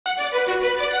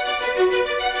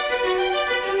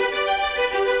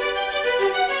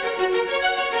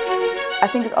I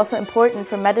think it's also important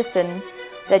for medicine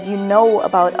that you know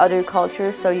about other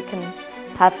cultures so you can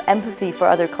have empathy for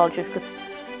other cultures, because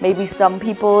maybe some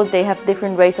people, they have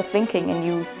different ways of thinking and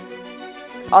you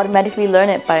automatically learn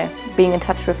it by being in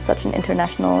touch with such an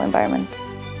international environment.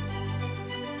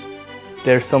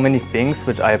 There's so many things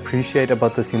which I appreciate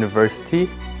about this university.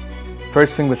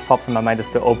 First thing which pops in my mind is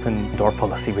the open door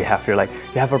policy we have here. Like,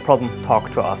 you have a problem,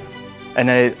 talk to us. And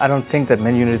I don't think that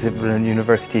many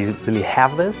universities really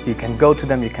have this. You can go to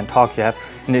them, you can talk, you have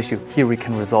an issue, here we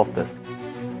can resolve this.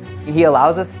 He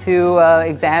allows us to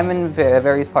examine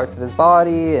various parts of his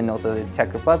body and also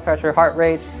check your blood pressure, heart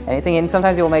rate, anything. And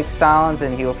sometimes he will make sounds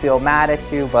and he will feel mad at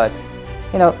you, but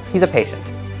you know, he's a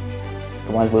patient.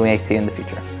 The ones we may see in the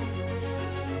future.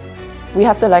 We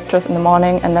have the lectures in the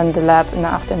morning and then the lab in the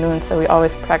afternoon, so we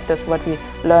always practice what we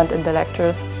learned in the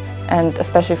lectures. And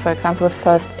especially, for example, with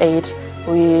first aid,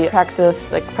 we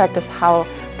practice how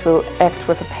to act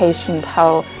with a patient,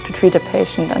 how to treat a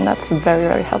patient, and that's very,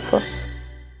 very helpful.